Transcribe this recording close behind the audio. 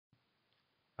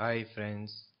Hi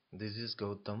friends, this is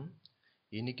Gautam.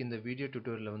 இன்னைக்கு இந்த video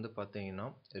டியூட்டோரியல்ல வந்து பார்த்தீங்கன்னா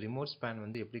ரிமோட் ஸ்பேன்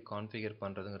வந்து எப்படி கான்ஃபிகர்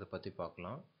பண்றதுங்கறத பத்தி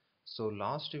பார்க்கலாம். ஸோ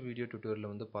லாஸ்ட் வீடியோ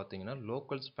டியூட்டோரியல்ல வந்து பார்த்தீங்கன்னா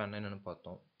லோக்கல் ஸ்பேன் என்னன்னு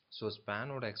பார்த்தோம். ஸோ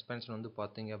ஸ்பேனோட எக்ஸ்பென்ஷன் வந்து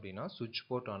பார்த்தீங்க அப்படின்னா சுவிட்ச்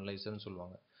போர்ட் அனலைசர்னு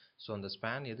சொல்லுவாங்க. ஸோ அந்த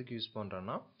ஸ்பேன் எதுக்கு யூஸ்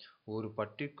பண்ணுறோன்னா ஒரு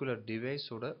பர்டிகுலர்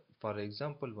டிவைஸோட ஃபார்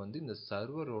எக்ஸாம்பிள் வந்து இந்த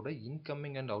சர்வரோட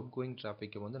இன்கமிங் அண்ட் அவுட் கோயிங்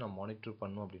டிராஃபிக்கை வந்து நான் மானிட்டர்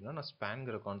பண்ணணும் அப்படின்னா நான்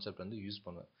ஸ்பேன்கிற கான்செப்ட் வந்து யூஸ்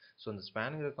பண்ணுவேன். ஸோ அந்த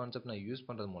ஸ்பேன்கிற கான்செப்ட் நான் யூஸ்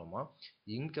பண்ணுறது மூலமாக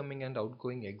incoming and out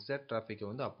going exact டிராஃபிக்கை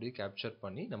வந்து அப்படியே கேப்சர்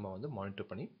பண்ணி நம்ம வந்து மானிட்டர்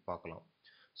பண்ணி பார்க்கலாம்.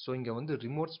 ஸோ இங்கே வந்து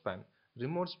ரிமோட்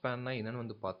ஸ்பேன்னா என்னன்னு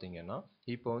வந்து பார்த்தீங்கன்னா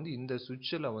இப்போ வந்து இந்த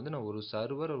சுவிட்சில் வந்து நான் ஒரு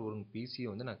சர்வர் ஒரு பிசியை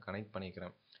வந்து நான் கனெக்ட்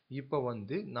பண்ணிக்கிறேன். இப்போ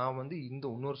வந்து நான் வந்து இந்த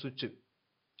இன்னொரு சுவிட்சு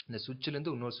இந்த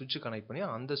சுவிட்சிலேருந்து இன்னொரு சுவிட்ச் கனெக்ட் பண்ணி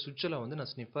அந்த சுவிட்சில் வந்து நான்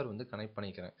ஸ்னிஃபர் வந்து கனெக்ட்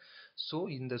பண்ணிக்கிறேன். ஸோ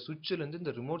இந்த சுவிட்சிலேருந்து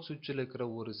இந்த ரிமோட் சுவிட்சில் இருக்கிற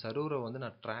ஒரு சர்வரை வந்து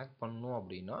நான் ட்ராக் பண்ணணும்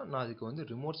அப்படின்னா நான் அதுக்கு வந்து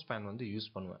ரிமோட் ஸ்பேன் வந்து யூஸ்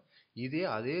பண்ணுவேன்.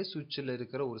 அதே சுவிட்சில்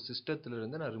இருக்கிற ஒரு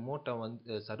சிஸ்டத்துலேருந்து நான் ரிமோட்டை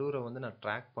வந்து சர்வரை வந்து நான்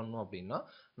ட்ராக் பண்ணணும் அப்படின்னா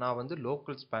நான் வந்து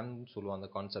லோக்கல் ஸ்பேன் சொல்லுவேன். அந்த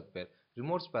கான்செப்ட் பேர்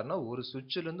ரிமோட் ஸ்பேன்னா ஒரு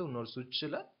சுவிட்சிலேருந்து இன்னொரு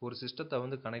சுவிட்சில் ஒரு சிஸ்டத்தை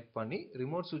வந்து கனெக்ட் பண்ணி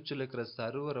ரிமோட் சுவிட்சில் இருக்கிற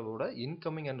சர்வரோட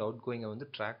இன்கமிங் அண்ட் அவுட் கோயிங்கை வந்து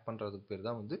ட்ராக் பண்ணுறதுக்கு பேர்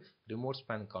தான் வந்து remote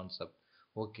span concept.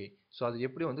 Okay, so அது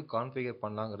எப்படி வந்து கான்ஃபிகர்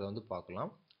பண்ணலாங்கிறத வந்து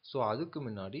பார்க்கலாம். ஸோ அதுக்கு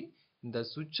முன்னாடி இந்த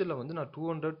சுவிட்சில் வந்து நான்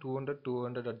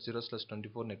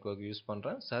 200.200.0/24 நெட்வொர்க் யூஸ்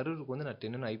பண்ணுறேன். சர்வருக்கு வந்து நான்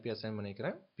 10 ஐபி அசைன்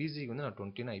பண்ணிக்கிறேன். பிசிக்கு வந்து நான்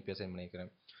 20 ஐபி அசைன்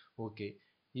பண்ணிக்கிறேன். ஓகே,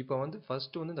 இப்போ வந்து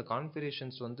ஃபஸ்ட்டு வந்து இந்த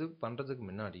கான்ஃபிகரேஷன்ஸ் வந்து பண்ணுறதுக்கு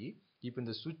முன்னாடி இப்போ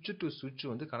இந்த சுவிட்ச் டு சுவிட்ச்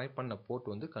வந்து கனெக்ட் பண்ண போர்ட்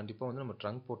வந்து கண்டிப்பாக வந்து நம்ம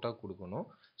ட்ரங்க் போர்ட்டாக கொடுக்கணும்.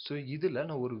 ஸோ இதில்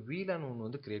நான் ஒரு VLAN ஒன்று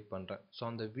வந்து கிரியேட் பண்ணுறேன். ஸோ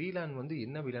அந்த VLAN வந்து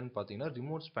என்ன VLAN பார்த்தீங்கன்னா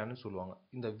ரிமோட் ஸ்பேன்னு சொல்லுவாங்க.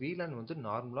 இந்த VLAN வந்து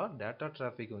நார்மலாக டேட்டா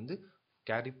டிராஃபிக் வந்து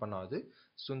கேரி பண்ணாது.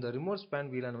 ஸோ இந்த ரிமோட் ஸ்பேன்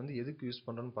VLAN வந்து எதுக்கு யூஸ்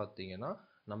பண்ணுறோன்னு பார்த்தீங்கன்னா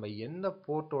நம்ம எந்த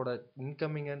போர்ட்டோட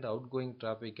இன்கமிங் அண்ட் அவுட் கோயிங்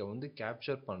டிராஃபிக்கை வந்து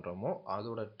கேப்சர் பண்ணுறோமோ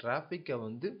அதோட டிராஃபிக்கை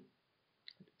வந்து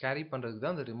கேரி பண்ணுறதுக்கு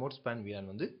தான் இந்த ரிமோட் ஸ்பேன் VLAN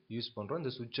வந்து யூஸ் பண்ணுறோம்.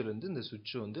 இந்த சுவிட்சிலேருந்து இந்த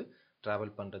சுவிட்ச் வந்து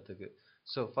ட்ராவல் பண்ணுறதுக்கு.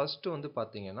 ஸோ ஃபஸ்ட்டு வந்து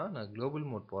பார்த்தீங்கன்னா நான் குளோபல்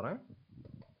மோட் போகிறேன்.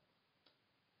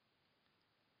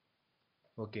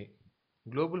 ஓகே,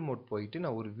 குளோபல் மோட் போயிட்டு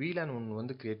நான் ஒரு VLAN ஒன்று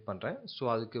வந்து கிரியேட் பண்ணுறேன். ஸோ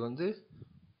அதுக்கு வந்து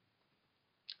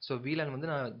VLAN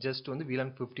வந்து நான் ஜஸ்ட் வந்து VLAN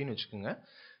 15 வச்சுக்கோங்க.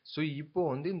 ஸோ இப்போ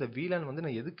வந்து இந்த VLAN வந்து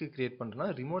நான் எதுக்கு கிரியேட் பண்ணுறேன்னா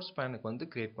ரிமோட் ஸ்பேனுக்கு வந்து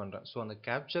கிரியேட் பண்ணுறேன். ஸோ அந்த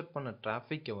கேப்சர் பண்ண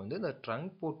டிராஃபிக்கை வந்து இந்த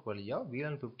ட்ரங்க் போர்ட் வழியாக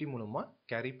VLAN 50 மூலமாக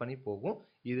கேரி பண்ணி போகும்.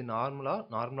 இது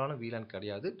நார்மலான VLAN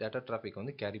கிடையாது. டேட்டா டிராஃபிக்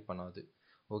வந்து கேரி பண்ணாது.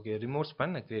 ஓகே, ரிமோட்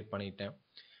ஸ்பேன் நான் கிரியேட் பண்ணிட்டேன்.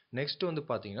 நெக்ஸ்ட் வந்து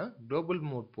பார்த்தீங்கன்னா குளோபல்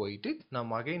மோட் போயிட்டு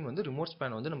நம்ம அகைன் வந்து ரிமோட்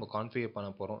ஸ்பேன் வந்து நம்ம கான்ஃபிகர் பண்ண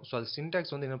போகிறோம். ஸோ அது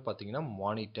சின்டாக்ஸ் வந்து என்ன பார்த்தீங்கன்னா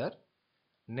மானிட்டர்,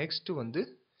 நெக்ஸ்ட் வந்து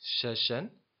செஷன்.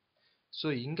 ஸோ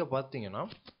இங்கே பார்த்தீங்கன்னா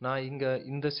நான்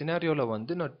இந்த சினாரியோவில்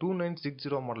வந்து நான்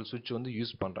 2960 மாடல் சுவிட்ச் வந்து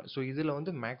யூஸ் பண்ணுறேன். ஸோ இதில்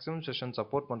வந்து மேக்ஸிமம் செஷன்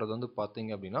சப்போர்ட் பண்ணுறது வந்து பார்த்தீங்க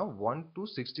அப்படின்னா 1 to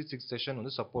 66 செஷன்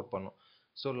வந்து சப்போர்ட் பண்ணும்.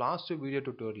 So last video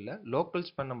டியூட்டோரியலில் local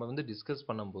span நம்ம வந்து டிஸ்கஸ்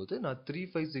பண்ணும்போது நான்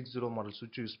 3560 மாடல்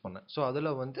சுவிட்ச் யூஸ் பண்ணேன். ஸோ அதில்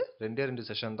வந்து 2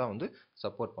 செஷன் தான் வந்து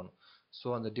சப்போர்ட் பண்ணும். ஸோ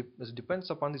அந்த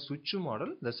டிபெண்ட்ஸ் அப்பான் தி சுவிட்ச்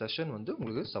மாடல் இந்த செஷன் வந்து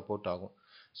உங்களுக்கு சப்போர்ட் ஆகும்.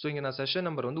 ஸோ இங்கே நான் செஷன்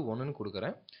நம்பர் வந்து 1ன்னு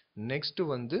கொடுக்குறேன். நெக்ஸ்ட்டு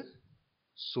வந்து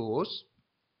சோர்ஸ்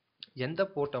எந்த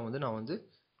போர்ட்டை வந்து நான் வந்து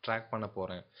ட்ராக் பண்ண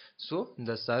போகிறேன். ஸோ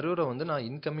இந்த சர்வரை வந்து நான்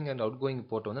இன்கமிங் அண்ட் அவுட் கோயிங்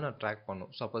போர்ட்டை வந்து நான் ட்ராக் பண்ணணும்.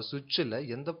 ஸோ அப்போ சுவிட்சில்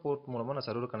எந்த போர்ட் மூலமாக நான்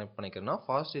சர்வர் கனெக்ட் பண்ணிக்கிறேன்னா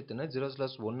ஃபாஸ்ட் எத்தனை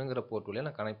 0/1ங்கிற போர்ட் வழியாக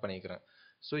நான் கனெக்ட் பண்ணிக்கிறேன்.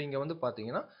 ஸோ இங்கே வந்து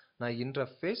பார்த்தீங்கன்னா நான்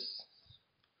இன்டர்ஃபேஸ்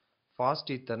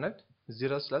ஃபாஸ்ட் ஈத்தர்நெட்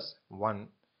 0/1.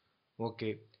 ஓகே,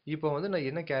 இப்போ வந்து நான்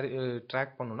என்ன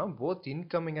ட்ராக் பண்ணணும்னா both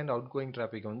incoming and out going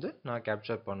traffic வந்து நான்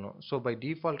கேப்சர் பண்ணணும். ஸோ பை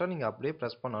டிஃபால்ட்டாக நீங்கள் அப்படியே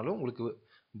ப்ரெஸ் பண்ணாலும் உங்களுக்கு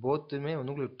போத்துமே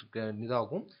வந்து உங்களுக்கு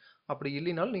இதாகும். அப்படி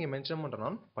இல்லைனாலும் நீங்கள் மென்ஷன்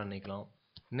பண்ணுறனாலும் பண்ணிக்கலாம்.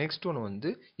 நெக்ஸ்ட் ஒன்று வந்து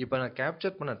இப்போ நான்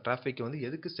கேப்சர் பண்ண டிராஃபிக்கை வந்து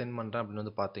எதுக்கு சென்ட் பண்ணுறேன் அப்படின்னு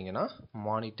வந்து பார்த்தீங்கன்னா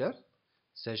மானிட்டர்,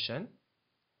 செஷன்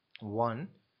 1,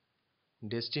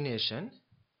 டெஸ்டினேஷன்.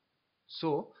 ஸோ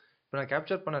இப்போ நான்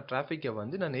கேப்சர் பண்ண டிராஃபிக்கை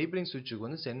வந்து நான் நெய்பரிங் சுவிட்சுக்கு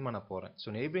வந்து சென்ட் பண்ண போகிறேன். ஸோ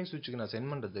நெய்பரிங் சுவிட்சுக்கு நான்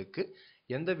சென்ட் பண்ணுறதுக்கு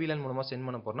எந்த VLAN மூலமாக சென்ட்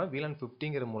பண்ண போகிறேன்னா VLAN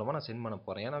 50ங்கிற மூலமாக நான் சென்ட் பண்ண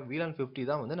போகிறேன். ஏன்னா VLAN 50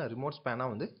 தான் வந்து நான் ரிமோட்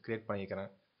ஸ்பேனாக வந்து கிரியேட்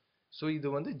பண்ணிக்கிறேன். ஸோ இது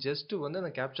வந்து ஜஸ்ட் வந்து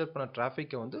அந்த கேப்சர் பண்ண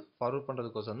டிராஃபிக்கை வந்து ஃபார்வர்ட்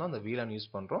பண்ணுறதுக்கோசரம் தான் அந்த VLAN யூஸ்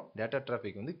பண்ணுறோம். டேட்டா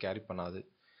டிராஃபிக் வந்து கேரி பண்ணாது.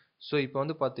 ஸோ இப்போ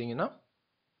வந்து பார்த்தீங்கன்னா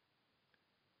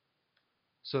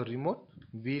ரிமோட்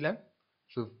VLAN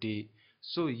 50.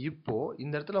 ஸோ இப்போ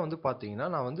இந்த இடத்துல வந்து பார்த்தீங்கன்னா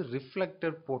நான் வந்து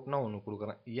ரிஃப்ளெக்டட் போர்ட்னா ஒன்று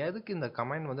கொடுக்குறேன். எதுக்கு இந்த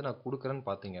கமெண்ட் வந்து நான் கொடுக்குறேன்னு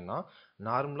பார்த்தீங்கன்னா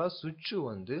நார்மலாக சுவிட்சு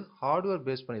வந்து ஹார்ட்வேர்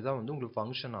பேஸ் பண்ணி தான் வந்து உங்களுக்கு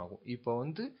ஃபங்க்ஷன் ஆகும். இப்போ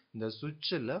வந்து இந்த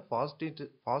சுவிட்சில் fast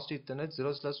ethernet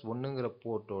 0/1ங்கிற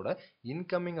போர்ட்டோட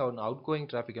incoming out going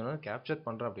traffic வந்து கேப்சர்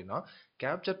பண்ணுறேன் அப்படின்னா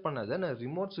கேப்சர் பண்ணதை நான்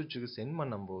ரிமோட் சுவிட்சுக்கு சென்ட்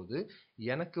பண்ணும்போது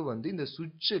எனக்கு வந்து இந்த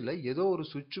சுவிட்சில் ஏதோ ஒரு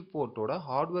சுவிட்ச் போர்ட்டோட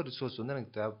ஹார்ட்வேர் ரிசோர்ஸ் வந்து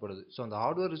எனக்கு தேவைப்படுது. ஸோ அந்த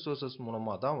ஹார்ட்வேர் ரிசோர்ஸஸ்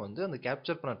மூலமாக தான் வந்து அந்த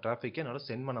கேப்சர் பண்ண டிராஃபிக்கை என்னால்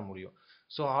சென்ட் பண்ண முடியும்.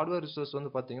 ஸோ ஹார்ட்வேர் ரிசோர்ஸ்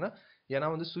வந்து பார்த்தீங்கன்னா ஏன்னா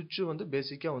வந்து சுவிட்ச் வந்து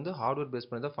பேசிக்காக வந்து ஹார்ட்வேர் பேஸ்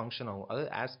பண்ணி தான் ஃபங்க்ஷன் ஆகும். அதாவது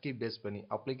ASCII பேஸ் பண்ணி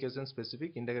application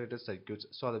specific integrated circuits.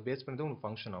 So அதை பேஸ் பண்ணி தான் உங்களுக்கு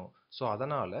ஃபங்க்ஷன் ஆகும். ஸோ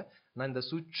அதனால் நான் இந்த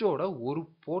சுவிட்சோட ஒரு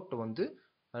போர்ட் வந்து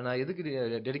நான் எதுக்கு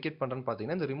டெடிகேட் பண்ணுறேன்னு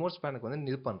பார்த்தீங்கன்னா இந்த ரிமோட் ஸ்பேனுக்கு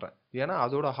வந்து இது பண்ணுறேன். ஏன்னா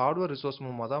அதோட ஹார்ட்வேர் ரிசோர்ஸ்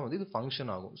மூலமாக தான் வந்து இது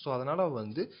ஃபங்க்ஷன் ஆகும். ஸோ அதனால்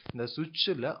வந்து இந்த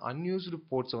சுவிட்சில் அன்யூஸ்டு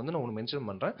போர்ட்ஸை வந்து நான் ஒன்று மென்ஷன்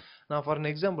பண்ணுறேன். நான் ஃபார்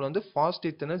எக்ஸாம்பிள் வந்து ஃபாஸ்ட்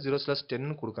ஈத்தர்நெட்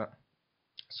 0/10 கொடுக்குறேன்.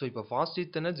 ஸோ இப்போ ஃபாஸ்ட்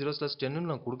ஈத்தர்நெட் 0/10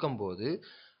 நான் கொடுக்கும்போது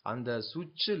அந்த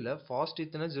சுவிட்சில் fast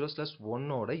ethernet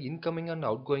 0/1ஓட incoming and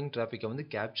out going டிராஃபிக்கை வந்து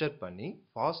கேப்சர் பண்ணி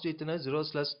ஃபாஸ்ட் ஈத்தர்நெட்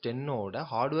 0/10ஓட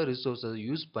ஹார்ட்வேர் ரிசோர்ஸை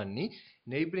யூஸ் பண்ணி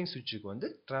நெய்பரிங் சுவிட்சுக்கு வந்து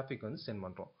டிராஃபிக் வந்து சென்ட்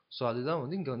பண்ணுறோம். ஸோ அதுதான்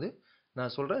வந்து இங்கே வந்து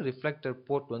நான் சொல்கிறேன் ரிஃப்ளெக்டர்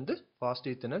போர்ட் வந்து ஃபாஸ்ட்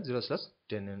ஈத்தர்நெட்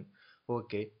 0/10.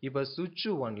 ஓகே, இப்போ சுவிட்ச்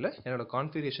 1ல் என்னோட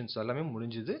கான்ஃபிகரேஷன்ஸ் எல்லாமே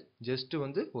முடிஞ்சுது. ஜஸ்ட்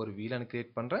வந்து ஒரு VLAN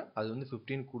கிரியேட் பண்ணுறேன். அது வந்து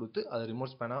 15 கொடுத்து அதை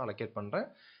ரிமோட் ஸ்பேனாக அலோகேட் பண்ணுறேன்.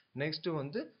 நெக்ஸ்ட்டு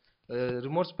வந்து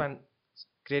ரிமோட் ஸ்பேன்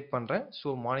கிரியேட் பண்ணுறேன். ஸோ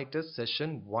மானிட்டர்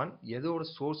செஷன் 1 எதோட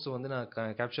சோர்ஸ் வந்து நான்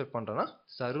கேப்சர் பண்ணுறேன்னா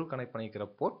சர்வர் கனெக்ட் பண்ணிக்கிற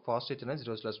போர்ட் ஃபாஸ்ட் ஈத்தர்நெட்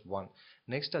 0/1.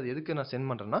 நெக்ஸ்ட் அது எதுக்கு நான் சென்ட்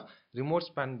பண்ணுறேன்னா ரிமோட்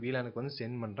ஸ்பேன் VLANக்கு வந்து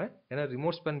சென்ட் பண்ணுறேன். ஏன்னா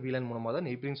ரிமோட் ஸ்பேன் VLAN மூலமாக தான்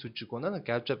நெய்பரிங் சுவிட்சுக்கு வந்து அந்த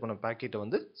கேப்சர் பண்ண பேக்கெட்டை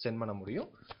வந்து சென்ட் பண்ண முடியும்.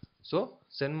 ஸோ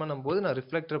சென்ட் பண்ணும்போது நான்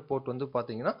ரிஃப்ளெக்டர் போர்ட் வந்து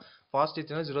பார்த்தீங்கன்னா ஃபாஸ்ட்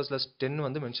ஈத்தர்நெட் 0/10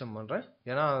 வந்து மென்ஷன் பண்ணுறேன்.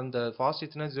 ஏன்னா அந்த fast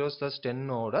ethernet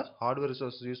 0/10ஓட hardware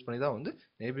resource use பண்ணி தான் வந்து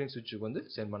நெய்பரிங் சுவிட்சுக்கு வந்து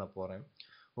சென்ட் பண்ண போகிறேன்.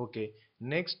 ஓகே,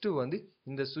 நெக்ஸ்ட் வந்து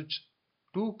இந்த சுவிட்ச்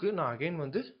 2க்கு நான் அகைன்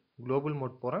வந்து குளோபல்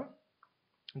மோட் போகிறேன்.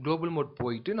 குளோபல் மோட்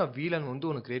போயிட்டு நான் VLAN வந்து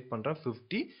ஒன்று கிரியேட் பண்ணுறேன்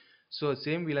 50. ஸோ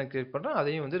சேம் VLAN கிரியேட் பண்ணுறேன்.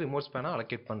 அதையும் வந்து ரிமோட் ஸ்பேனாக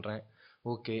அலோகேட் பண்ணுறேன்.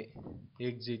 Okay,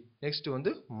 exit. நெக்ஸ்ட்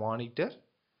வந்து மானிட்டர்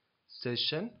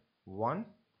செஷன் 1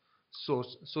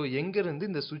 சோர்ஸ். ஸோ எங்கேருந்து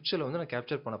இந்த சுவிட்சில் வந்து நான்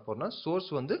கேப்சர் பண்ண போகிறேன்னா சோர்ஸ்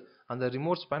வந்து அந்த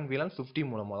ரிமோட் ஸ்பேன் VLAN 50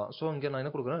 மூலமாக தான். ஸோ இங்கே நான்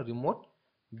என்ன கொடுக்குறேன் ரிமோட்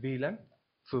VLAN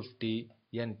 50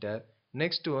 என்டர்.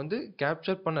 நெக்ஸ்ட் வந்து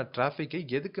கேப்சர் பண்ண டிராஃபிக்கை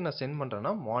எதுக்கு நான் சென்ட்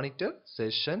பண்ணுறேன்னா மானிட்டர்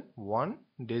செஷன் 1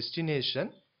 டெஸ்டினேஷன்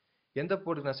எந்த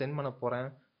போர்ட்டுக்கு நான் சென்ட் பண்ண போகிறேன்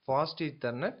ஃபாஸ்ட்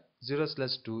ஈத்தர்நெட்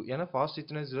 0/2. ஏன்னா ஃபாஸ்ட்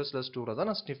ஈத்தர்நெட் 0/2 தான்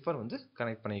நான் ஸ்னிஃபர் வந்து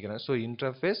கனெக்ட் பண்ணிக்கிறேன். So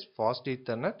interface fast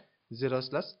ethernet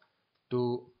 0/2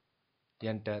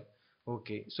 enter.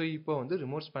 Okay, so இப்போ வந்து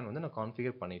ரிமோட் ஸ்பேன் வந்து நான்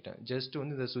கான்ஃபிகர் பண்ணிட்டேன். ஜஸ்ட்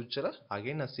வந்து இந்த சுவிட்சில்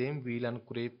அகைன் நான் சேம் VLAN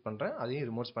கிரியேட் பண்ணுறேன். அதையும்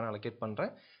ரிமோட் ஸ்பேன் அலோகேட்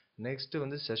பண்ணுறேன். நெக்ஸ்ட்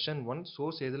வந்து செஷன் 1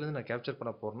 சோர்ஸ் எதுலேருந்து நான் கேப்சர்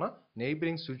பண்ண போகிறேன்னா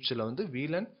நெய்பரிங் சுவிட்சில் வந்து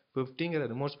VLAN 50ங்கிற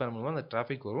ரிமோட் ஸ்பேன் மூலமாக அந்த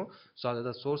டிராஃபிக் வரும். ஸோ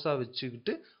அதை சோர்ஸாக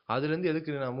வச்சுக்கிட்டு அதுலேருந்து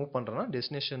எதுக்கு நான் மூவ் பண்ணுறேன்னா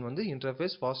டெஸ்டினேஷன் வந்து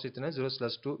இன்டர்ஃபேஸ் ஃபாஸ்ட் ஈத்தர்நெட்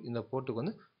 0/2 இந்த போர்ட்டுக்கு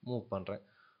வந்து மூவ் பண்ணுறேன்.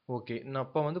 ஓகே, நான்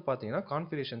அப்போ வந்து பார்த்தீங்கன்னா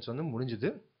கான்ஃபிகரேஷன்ஸ் வந்து முடிஞ்சுது.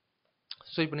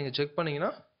 ஸோ இப்போ நீங்கள் செக்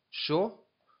பண்ணிங்கன்னா ஷோ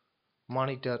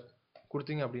மானிட்டர்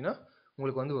கொடுத்தீங்க அப்படின்னா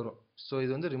உங்களுக்கு வந்து வரும். ஸோ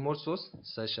இது வந்து ரிமோட் சோர்ஸ்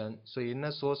செஷன். ஸோ என்ன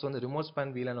சோர்ஸ் வந்து ரிமோட்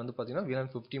ஸ்பேன் VLAN வந்து பார்த்தீங்கன்னா VLAN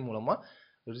 50 மூலமாக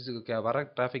வர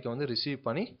டிராஃபிக்கை வந்து ரிசீவ்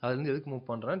பண்ணி அதுலேருந்து எதுக்கு மூவ்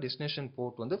பண்ணுறேன் டெஸ்டினேஷன்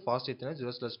போர்ட் வந்து ஃபாஸ்ட் ஈத்தர்நெட்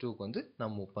 0/2க்கு வந்து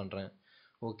நான் மூவ் பண்ணுறேன்.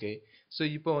 ஓகே, ஸோ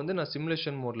இப்போ வந்து நான்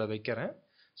சிமுலேஷன் மோடில் வைக்கிறேன்.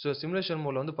 ஸோ சிமுலேஷன்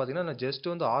மோடில் வந்து பார்த்தீங்கன்னா நான் ஜஸ்ட்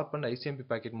வந்து ARP அண்ட் ICMP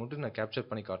பேக்கெட் மட்டும் நான் கேப்சர்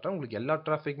பண்ணி காட்டுறேன். உங்களுக்கு எல்லா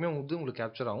டிராஃபிக்குமே வந்து உங்களுக்கு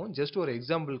கேப்சர் ஆகும். ஜஸ்ட் ஒரு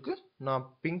எக்ஸாம்பிளுக்கு நான்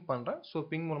பிங் பண்ணுறேன். ஸோ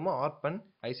பிங் மூலமாக ARP அண்ட்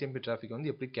ICMP டிராஃபிக்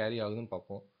வந்து எப்படி கேரி ஆகுதுன்னு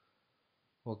பார்ப்போம்.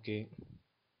 ஓகே,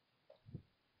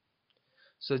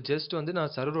 ஸோ ஜஸ்ட் வந்து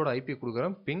நான் சர்வரோட IP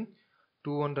கொடுக்குறேன் பிங்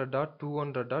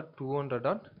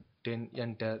 200.200.200.10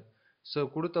 என்டர். ஸோ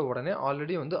கொடுத்த உடனே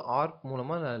ஆல்ரெடி வந்து ARP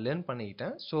மூலமாக நான் லேர்ன்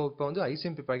பண்ணிக்கிட்டேன். ஸோ இப்போ வந்து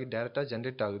ICMP பேக்கெட் டேரெக்டாக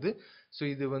ஜென்ரேட் ஆகுது. ஸோ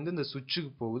இது வந்து இந்த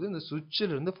சுவிட்சுக்கு போகுது. இந்த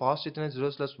சுவிட்சிலிருந்து ஃபாஸ்ட் ஈத்தர்நெட்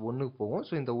 0/1க்கு போகும்.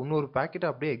 ஸோ இந்த இன்னொரு பேக்கெட்டை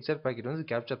அப்படியே எக்ஸாக்ட் பேக்கெட் வந்து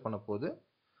கேப்சர் பண்ண போகுது.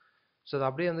 ஸோ அதை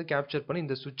அப்படியே வந்து கேப்சர் பண்ணி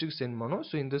இந்த சுவிட்சுக்கு சென்ட் பண்ணும்.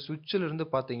 ஸோ இந்த சுவிட்சில் இருந்து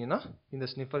பார்த்தீங்கன்னா இந்த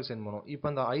ஸ்னிஃபருக்கு சென்ட் பண்ணும். இப்போ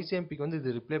அந்த ICMPக்கு வந்து இது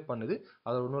ரிப்ளை பண்ணுது.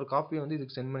 அதோட இன்னொரு காப்பியை வந்து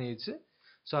இதுக்கு சென்ட் பண்ணிடுச்சு.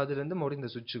 ஸோ அதுலேருந்து மறுபடியும்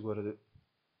இந்த சுவிட்சுக்கு வருது.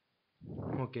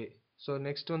 ஓகே, ஸோ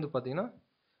நெக்ஸ்ட் வந்து பார்த்தீங்கன்னா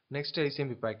நெக்ஸ்ட்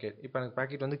ICMP பேக்கெட். இப்போ எனக்கு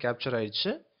பேக்கெட் வந்து கேப்சர்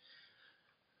ஆயிடுச்சு.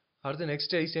 அடுத்து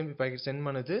நெக்ஸ்ட் ICMP பேக்கெட் சென்ட்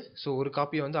பண்ணுது. ஸோ ஒரு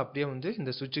காப்பியை வந்து அப்படியே வந்து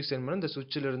இந்த சுவிட்சுக்கு சென்ட் பண்ணு. இந்த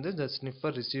சுவிட்சிலிருந்து இந்த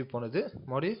ஸ்னிஃபர் ரிசீவ் பண்ணுது.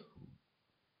 மறுபடியும்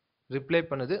ரிப்ளை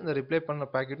பண்ணுது. இந்த ரிப்ளை பண்ண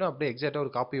பேக்கெட்டும் அப்படியே எக்ஸாக்டாக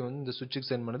ஒரு காப்பி வந்து இந்த சுவிட்சுக்கு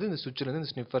சென்ட் பண்ணுது. இந்த சுவிட்சிலேருந்து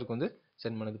இந்த ஸ்னிஃபருக்கு வந்து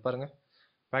சென்ட் பண்ணுது. பாருங்கள்,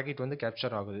 பேக்கெட் வந்து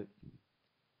கேப்சர் ஆகுது.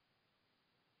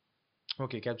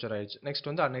 ஓகே, கேப்சர் ஆயிடுச்சு. நெக்ஸ்ட்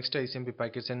வந்து நெக்ஸ்ட் ICMP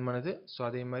பேக்கெட் சென்ட் பண்ணுது. ஸோ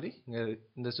அதே மாதிரி இங்கே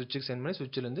இந்த சுவிட்சுக்கு சென்ட் பண்ணி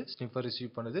சுவிட்சிலேருந்து ஸ்னிஃபர்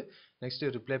ரிசீவ் பண்ணுது. நெக்ஸ்ட்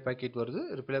ரிப்ளை பேக்கெட் வருது.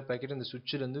 ரிப்ளை பேக்கெட் இந்த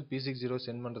சுவிட்சிலேருந்து P60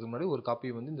 சென்ட் பண்ணுறதுக்கு முன்னாடி ஒரு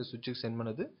காப்பி வந்து இந்த சுவிட்சுக்கு சென்ட்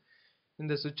பண்ணுது.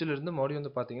 இந்த சுவிட்சிலிருந்து மறுபடியும்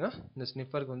வந்து பார்த்தீங்கன்னா இந்த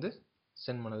ஸ்னிஃபருக்கு வந்து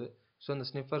சென்ட் பண்ணுது. ஸோ அந்த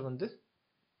ஸ்னிஃபர் வந்து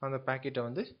அந்த பேக்கெட்டை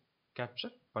வந்து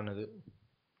கேப்சர் பண்ணுது.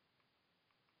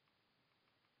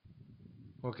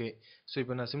 ஓகே, ஸோ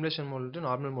இப்போ நான் சிமுலேஷன் மோடு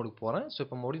நார்மல் மோடுக்கு போகிறேன். ஸோ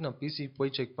இப்போ மறுபடியும் நான் PC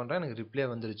போய் செக் பண்ணுறேன். எனக்கு ரிப்ளை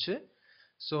வந்துருச்சு.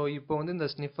 ஸோ இப்போ வந்து இந்த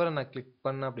ஸ்னிஃபரை நான் கிளிக்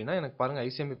பண்ணேன் அப்படின்னா எனக்கு பாருங்கள்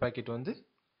ICMP பேக்கெட் வந்து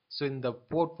ஸோ இந்த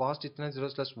போர்ட் ஃபாஸ்ட் ஈத்தர்நெட்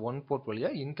 0/1 போர்ட்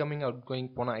வழியாக இன்கமிங் அவுட் கோயிங்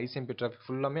போன ICMP டிராஃபிக்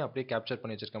ஃபுல்லாமே அப்படியே கேப்சர்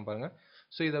பண்ணி வச்சிருக்கேன் பாருங்கள்.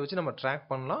 ஸோ இதை வச்சு நம்ம ட்ராக்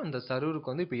பண்ணலாம். இந்த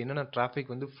சர்வருக்கு வந்து இப்போ என்னென்ன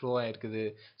டிராஃபிக் வந்து ஃப்ளோ ஆயிருக்குது,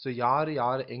 ஸோ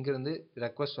யார் எங்கேருந்து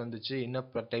ரெக்வஸ்ட் வந்துச்சு, என்ன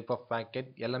டைப் ஆஃப் பேக்கெட்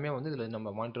எல்லாமே வந்து இதில்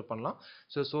நம்ம மானிட்டர் பண்ணலாம்.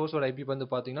 ஸோ சோர்ஸோட ஐபி வந்து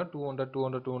பார்த்தீங்கன்னா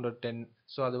 200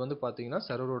 ஸோ அது வந்து பார்த்தீங்கன்னா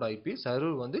சர்வரோட ஐபி.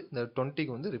 சர்வர் வந்து இந்த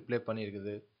 20க்கு வந்து ரிப்ளை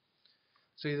பண்ணியிருக்குது.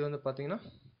 ஸோ இது வந்து பார்த்தீங்கன்னா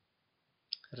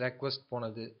ரெக்வஸ்ட்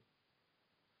போனது.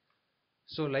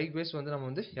 ஸோ லைக் வைஸ் வந்து நம்ம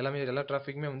வந்து எல்லா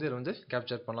டிராஃபிக்குமே வந்து இதில் வந்து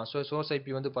கேப்சர் பண்ணலாம். ஸோ சோர்ஸ்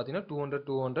ஐபி வந்து பார்த்தீங்கன்னா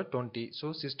 220. ஸோ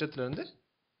சிஸ்டத்துலேருந்து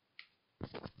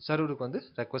சர்வருக்கு வந்து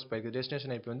ரெக்வஸ்ட் போயிருக்கு.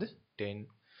 டெஸ்டினேஷன் ஐபி வந்து 10.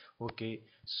 ஓகே.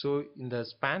 ஸோ இந்த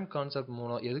ஸ்பேன் கான்செப்ட்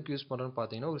மூலம் எதுக்கு யூஸ் பண்ணுறோன்னு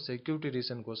பார்த்தீங்கன்னா ஒரு செக்யூரிட்டி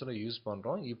ரீசனுக்கோசரம் யூஸ்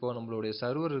பண்ணுறோம். இப்போ நம்மளுடைய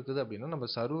சர்வர் இருக்குது அப்படின்னா நம்ம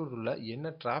சர்வரில்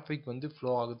என்ன டிராஃபிக் வந்து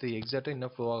ஃப்ளோ ஆகுது, எக்ஸாக்டாக என்ன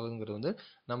ஃப்ளோ ஆகுதுங்கிறது வந்து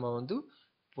நம்ம வந்து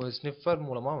இப்போ ஸ்னிஃபர்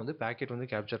மூலமாக வந்து பேக்கெட் வந்து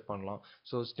கேப்சர் பண்ணலாம்.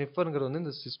 ஸோ ஸ்னிஃபருங்கிறது வந்து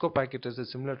இந்த சிஸ்கோ பேக்கெட்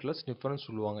சிமுலேட்டரில் ஸ்னிஃபர்னு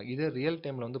சொல்லுவாங்க. இதே ரியல்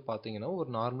டைமில் வந்து பார்த்தீங்கன்னா ஒரு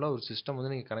நார்மலாக ஒரு சிஸ்டம்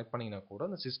வந்து நீங்கள் கனெக்ட் பண்ணிங்கன்னா கூட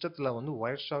அந்த சிஸ்டத்தில் வந்து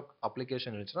ஒயர் ஷாக்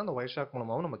அப்ளிகேஷன் இருந்துச்சுன்னா அந்த ஒயர் ஷாக்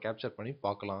மூலமாகவும் நம்ம கேப்சர் பண்ணி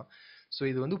பார்க்கலாம். ஸோ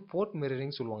இது வந்து போர்ட்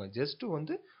மிரரிங் சொல்லுவாங்க. ஜஸ்ட்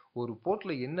வந்து ஒரு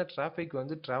போர்ட்டில் என்ன டிராஃபிக்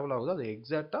வந்து ட்ராவல் ஆகுதோ அதை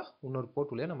எக்ஸாக்டாக இன்னொரு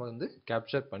போர்ட் வழியாக நம்ம வந்து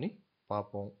கேப்சர் பண்ணி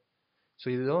பார்ப்போம். ஸோ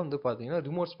இதுதான் வந்து பார்த்தீங்கன்னா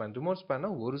ரிமோட் ஸ்பேன்னா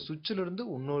ஒரு சுவிட்சிலிருந்து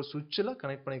இன்னொரு சுவிட்சில்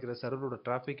கனெக்ட் பண்ணிக்கிற சர்வரோட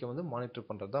டிராஃபிக்கை வந்து மானிட்டர்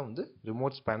பண்ணுறது தான் வந்து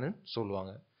ரிமோட் ஸ்பேன்னு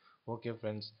சொல்லுவாங்க. ஓகே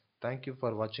ஃப்ரெண்ட்ஸ், தேங்க்யூ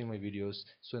ஃபார் வாட்சிங் மை வீடியோஸ்.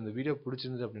 ஸோ இந்த வீடியோ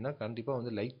பிடிச்சிருந்தது அப்படின்னா கண்டிப்பாக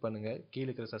வந்து லைக் பண்ணுங்கள், கீழே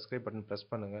இருக்கிற சப்ஸ்கிரைப் பட்டன் ப்ரெஸ்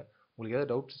பண்ணுங்கள். உங்களுக்கு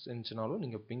ஏதாவது டவுட்ஸ் இருந்துச்சுனாலும்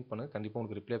நீங்கள் பிங்க் பண்ணுங்கள், கண்டிப்பாக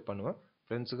உங்களுக்கு ரிப்ளை பண்ணுவேன்.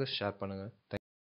 ஃப்ரெண்ட்ஸுக்கு ஷேர் பண்ணுங்கள்.